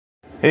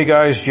Hey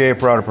guys, Jay at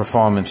Broader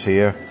Performance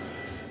here.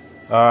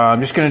 I'm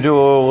just going to do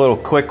a little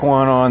quick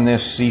one on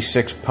this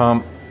C6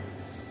 pump.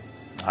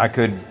 I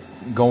could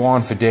go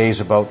on for days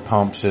about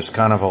pumps. There's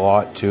kind of a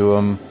lot to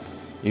them,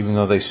 even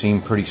though they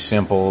seem pretty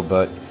simple,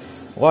 but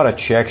a lot of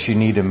checks you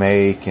need to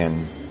make,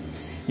 and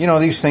you know,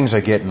 these things are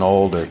getting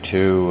older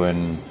too,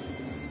 and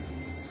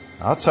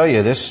I'll tell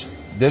you, this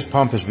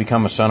pump has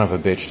become a son of a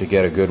bitch to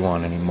get a good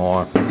one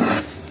anymore.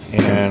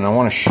 And I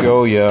want to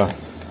show you,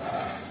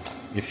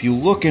 if you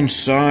look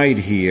inside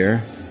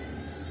here,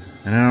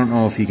 and I don't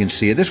know if you can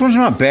see it, this one's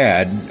not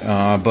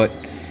bad, but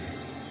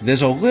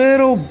there's a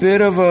little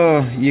bit of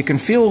a, you can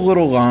feel a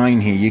little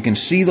line here. You can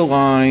see the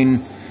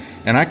line,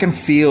 and I can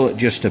feel it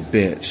just a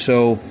bit.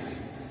 So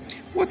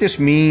what this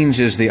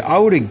means is the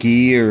outer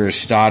gear is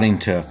starting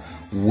to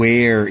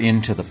wear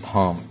into the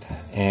pump.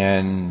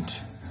 And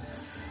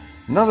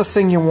another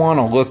thing you want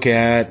to look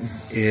at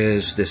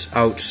is this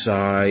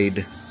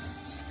outside.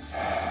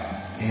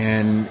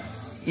 And,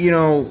 you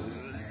know,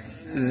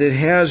 it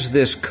has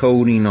this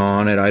coating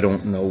on it. I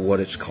don't know what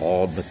it's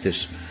called, but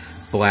this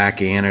black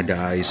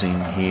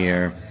anodizing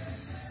here.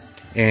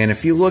 And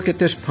if you look at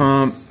this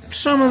pump,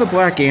 some of the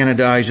black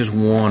anodize is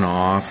worn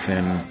off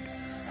and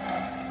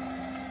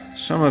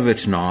some of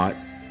it's not.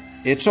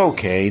 It's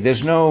okay.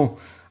 There's no,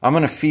 I'm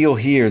going to feel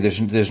here,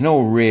 there's no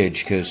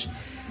ridge because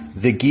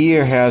the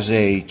gear has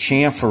a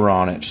chamfer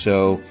on it.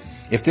 So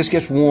if this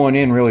gets worn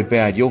in really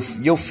bad, you'll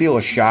feel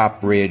a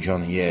sharp ridge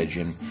on the edge,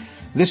 and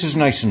this is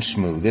nice and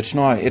smooth.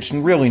 It's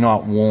really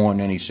not worn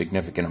any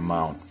significant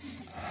amount.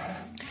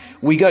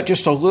 We got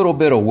just a little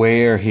bit of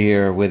wear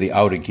here where the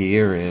outer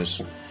gear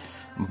is,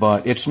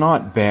 but it's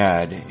not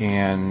bad,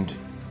 and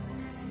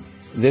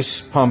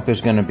this pump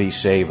is going to be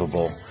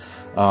savable.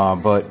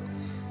 But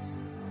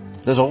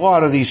there's a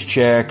lot of these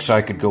checks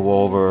I could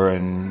go over,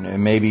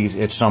 and maybe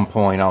at some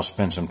point I'll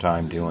spend some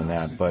time doing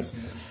that. But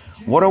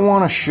what I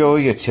want to show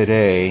you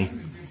today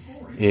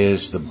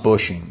is the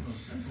bushing.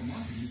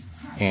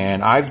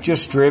 And I've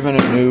just driven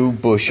a new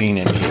bushing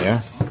in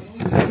here.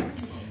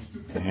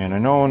 And I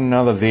know in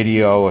another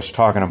video I was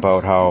talking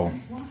about how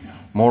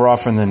more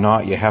often than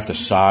not you have to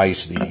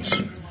size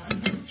these.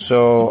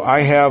 So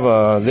I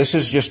have this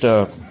is just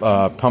a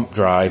pump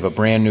drive, a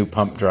brand new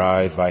pump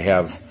drive. I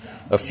have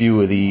a few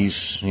of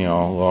these, you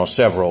know, well,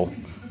 several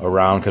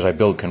around because I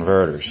build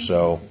converters.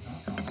 So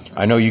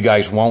I know you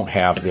guys won't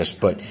have this,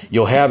 but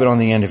you'll have it on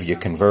the end of your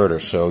converter,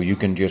 so you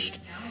can just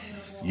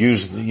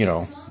use, you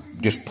know,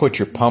 just put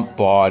your pump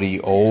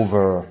body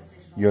over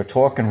your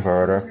torque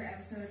converter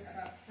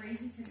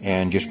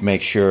and just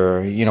make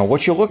sure, you know,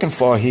 what you're looking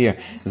for here.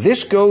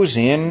 This goes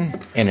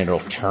in and it'll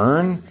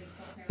turn,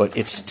 but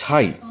it's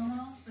tight.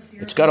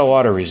 It's got a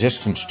lot of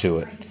resistance to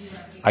it.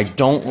 I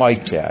don't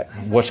like that.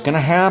 What's going to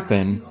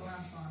happen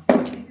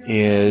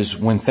is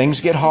when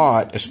things get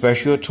hot,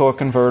 especially a torque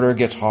converter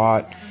gets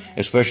hot,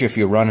 especially if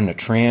you're running a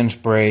trans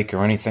brake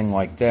or anything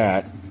like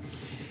that,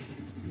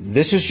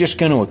 this is just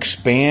going to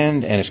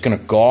expand and it's going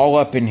to gall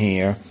up in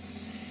here,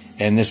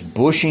 and this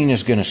bushing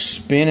is going to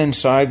spin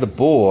inside the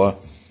bore,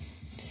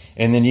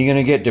 and then you're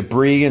going to get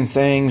debris and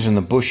things, and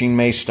the bushing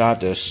may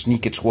start to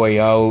sneak its way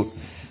out.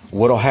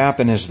 What'll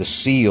happen is the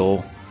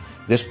seal,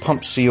 this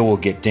pump seal will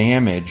get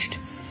damaged,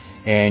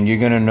 and you're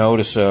going to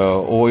notice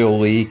a oil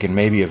leak, and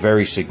maybe a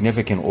very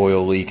significant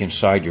oil leak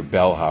inside your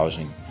bell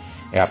housing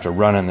after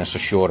running this a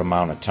short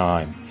amount of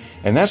time.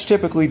 And that's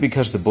typically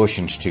because the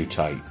bushing's too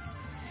tight.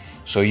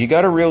 So you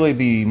got to really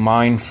be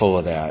mindful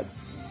of that.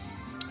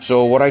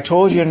 So what I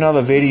told you in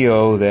another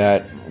video,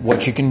 that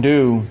what you can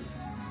do,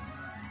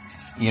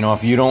 you know,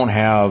 if you don't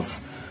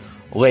have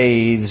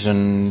lathes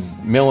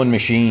and milling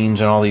machines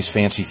and all these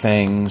fancy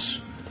things,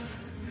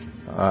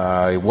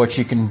 what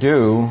you can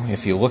do,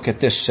 if you look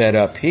at this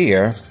setup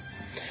here,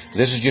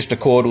 this is just a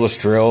cordless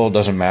drill.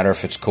 Doesn't matter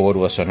if it's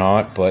cordless or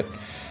not, but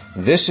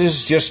this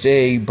is just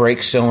a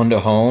brake cylinder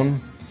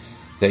hone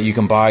that you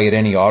can buy at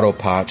any auto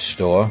parts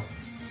store.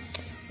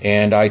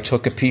 And I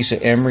took a piece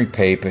of emery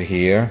paper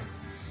here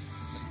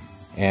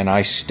and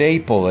I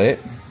staple it,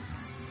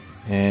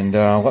 and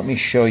let me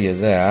show you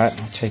that.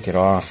 I'll take it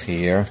off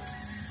here.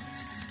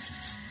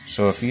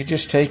 So if you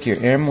just take your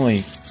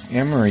emery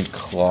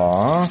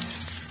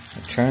cloth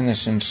and turn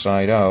this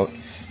inside out,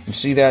 and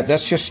see that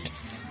that's just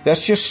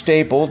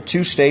stapled,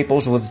 two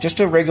staples with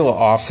just a regular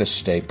office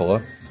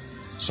stapler,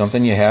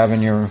 something you have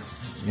in your,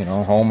 you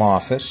know, home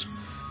office,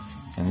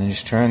 and then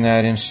just turn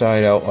that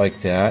inside out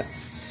like that.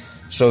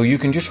 So you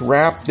can just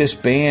wrap this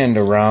band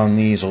around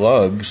these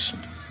lugs,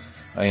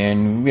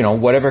 and, you know,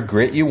 whatever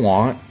grit you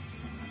want.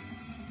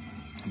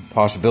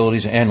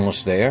 Possibilities are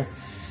endless there.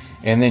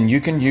 And then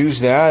you can use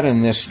that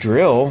in this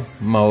drill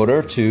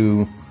motor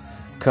to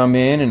come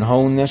in and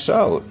hone this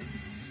out.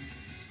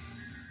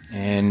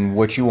 And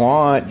what you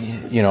want,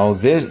 you know,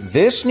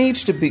 this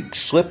needs to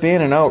slip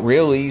in and out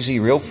real easy,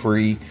 real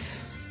free.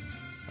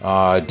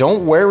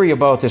 Don't worry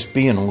about this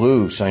being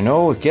loose. I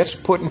know it gets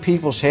put in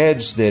people's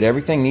heads that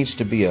everything needs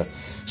to be a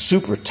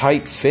super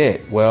tight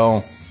fit.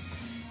 Well,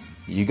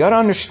 you got to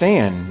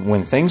understand,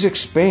 when things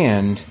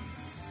expand,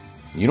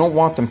 You don't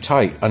want them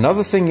tight.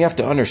 Another thing you have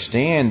to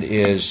understand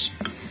is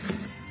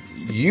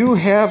you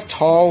have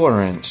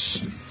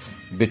tolerance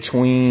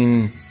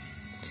between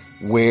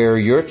where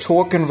your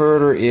torque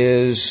converter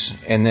is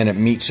and then it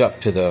meets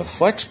up to the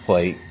flex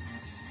plate.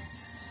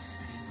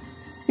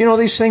 You know,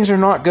 these things are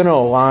not going to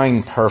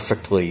align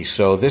perfectly,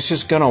 so this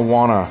is going to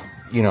want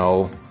to, you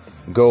know,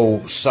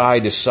 go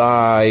side to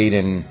side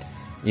and,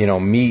 you know,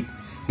 meet,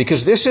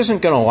 because this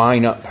isn't going to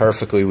line up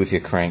perfectly with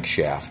your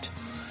crankshaft.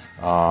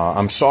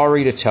 I'm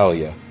sorry to tell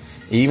you.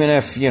 Even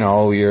if, you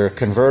know, your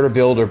converter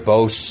builder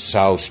boasts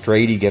how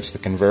straight he gets the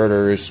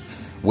converters,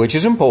 which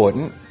is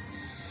important,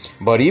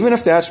 but even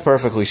if that's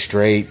perfectly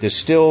straight, there's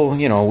still,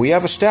 you know, we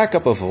have a stack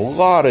up of a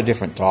lot of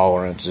different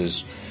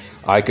tolerances.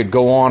 I could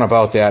go on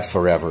about that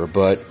forever,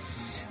 but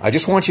I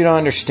just want you to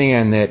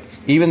understand that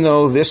even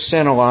though this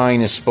center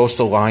line is supposed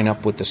to line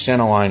up with the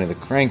center line of the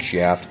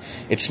crankshaft,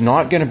 it's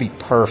not going to be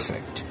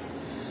perfect.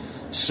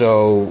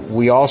 So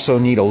we also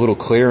need a little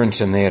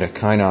clearance in there to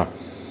kind of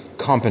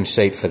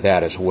compensate for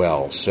that as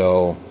well.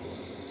 So,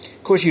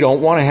 of course, you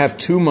don't want to have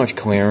too much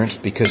clearance,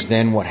 because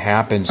then what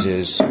happens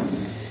is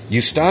you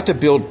start to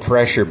build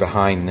pressure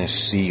behind this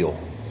seal.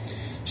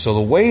 So the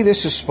way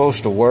this is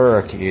supposed to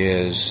work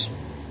is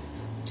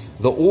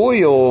the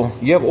oil,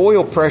 you have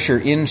oil pressure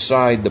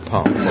inside the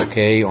pump,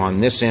 okay, on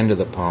this end of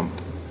the pump.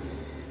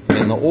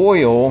 And the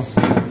oil,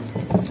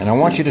 and I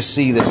want you to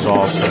see this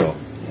also.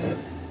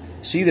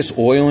 See this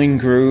oiling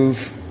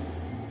groove?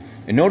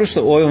 And notice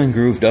the oiling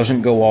groove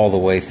doesn't go all the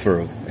way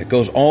through. It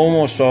goes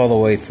almost all the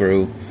way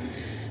through.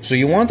 So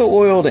you want the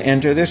oil to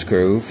enter this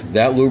groove.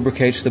 That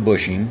lubricates the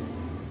bushing.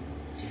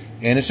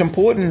 And it's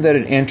important that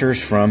it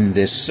enters from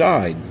this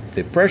side,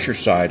 the pressure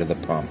side of the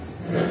pump.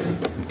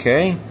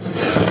 Okay?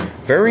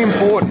 Very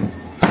important.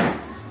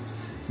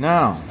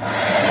 Now,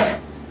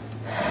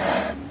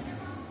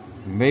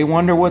 you may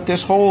wonder what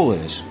this hole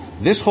is.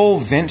 This hole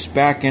vents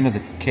back into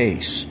the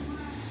case.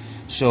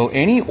 So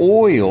any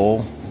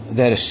oil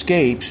that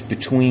escapes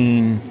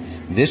between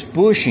this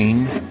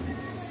bushing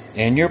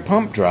and your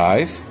pump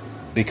drive,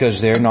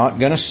 because they're not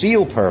going to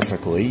seal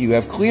perfectly, you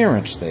have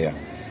clearance there.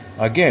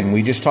 Again,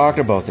 we just talked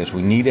about this.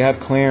 We need to have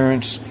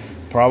clearance,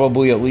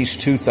 probably at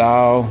least 2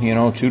 thou, you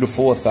know, 2 to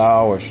 4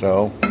 thou or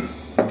so.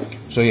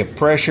 So you have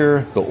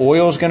pressure. The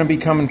oil is going to be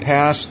coming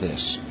past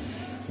this.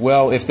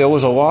 Well, if there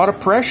was a lot of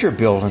pressure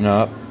building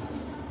up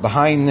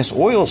behind this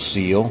oil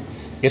seal,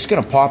 it's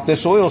going to pop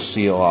this oil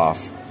seal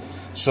off.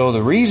 So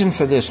the reason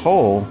for this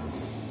hole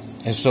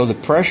is so the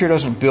pressure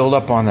doesn't build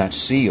up on that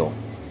seal.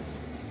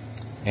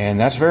 And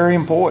that's very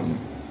important.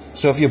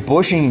 So if your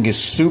bushing gets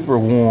super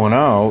worn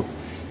out,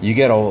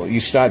 you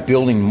start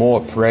building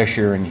more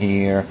pressure in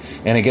here,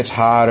 and it gets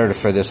harder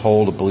for this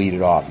hole to bleed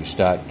it off.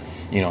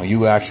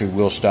 You actually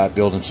will start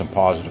building some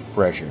positive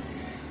pressure.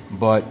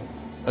 But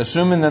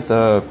assuming that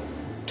the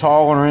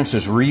tolerance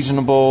is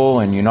reasonable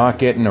and you're not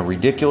getting a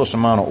ridiculous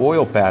amount of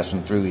oil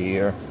passing through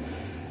here,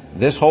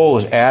 this hole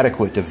is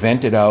adequate to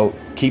vent it out,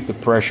 keep the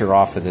pressure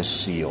off of this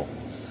seal,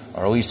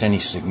 or at least any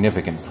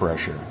significant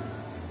pressure.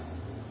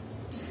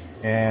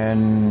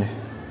 And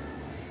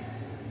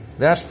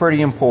that's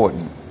pretty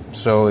important.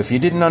 So if you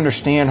didn't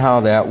understand how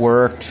that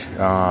worked,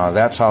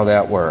 that's how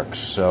that works.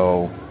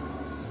 So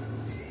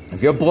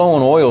if you're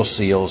blowing oil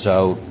seals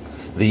out,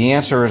 the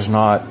answer is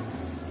not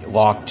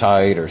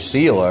Loctite or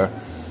sealer.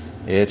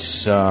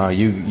 It's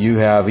you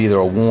have either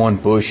a worn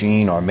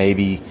bushing, or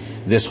maybe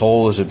this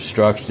hole is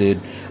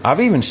obstructed. I've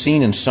even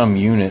seen in some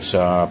units,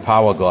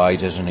 Power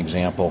Glides as an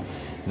example,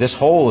 this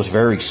hole is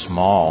very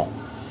small.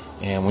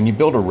 And when you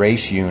build a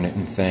race unit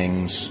and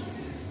things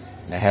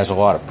that has a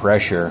lot of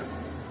pressure,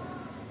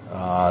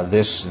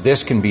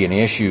 this can be an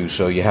issue.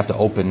 So you have to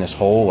open this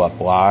hole up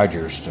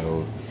larger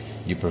so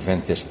you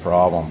prevent this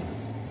problem.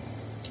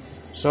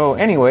 So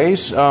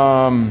anyways,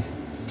 I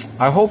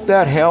hope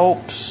that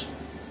helps.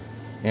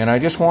 And I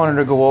just wanted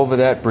to go over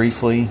that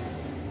briefly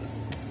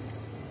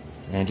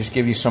and just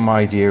give you some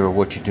idea of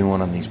what you're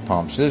doing on these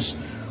pumps. This,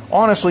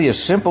 honestly,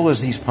 as simple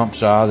as these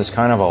pumps are, there's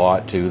kind of a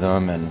lot to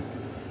them, and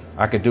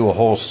I could do a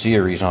whole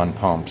series on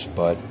pumps,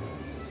 but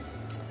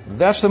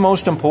that's the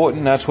most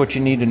important. That's what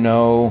you need to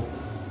know.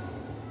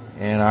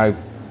 And I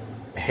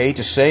hate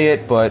to say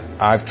it, but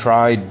I've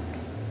tried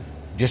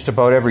just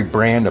about every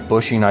brand of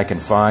bushing I can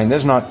find.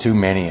 There's not too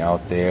many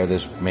out there.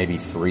 There's maybe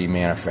 3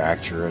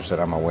 manufacturers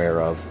that I'm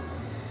aware of.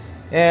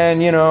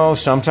 And, you know,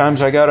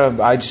 sometimes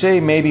I'd say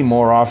maybe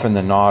more often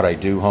than not I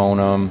do hone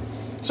them.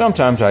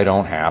 Sometimes I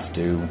don't have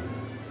to.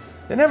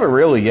 They're never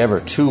really ever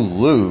too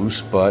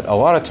loose, but a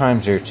lot of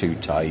times they're too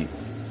tight.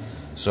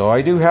 So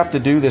I do have to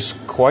do this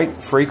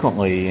quite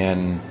frequently,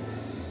 and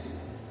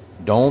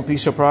don't be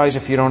surprised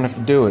if you don't have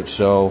to do it.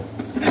 So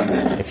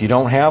if you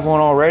don't have one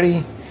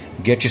already,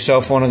 get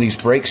yourself one of these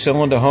brake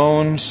cylinder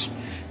hones,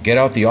 get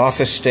out the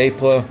office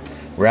stapler,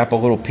 wrap a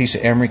little piece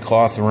of emery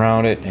cloth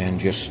around it, and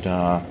just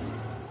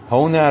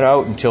hone that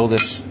out until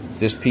this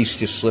piece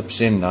just slips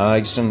in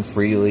nice and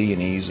freely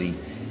and easy.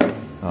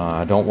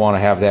 I don't want to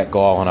have that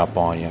galling up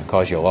on you.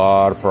 Cause you a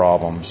lot of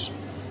problems.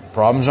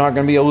 Problem's not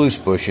going to be a loose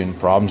bushing.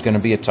 Problem's going to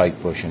be a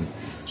tight bushing.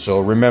 So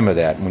remember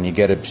that when you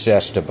get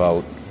obsessed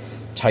about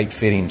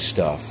tight-fitting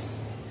stuff.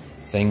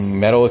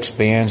 Metal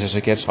expands as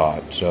it gets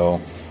hot.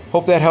 So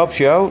hope that helps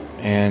you out,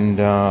 and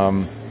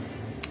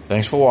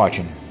thanks for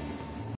watching.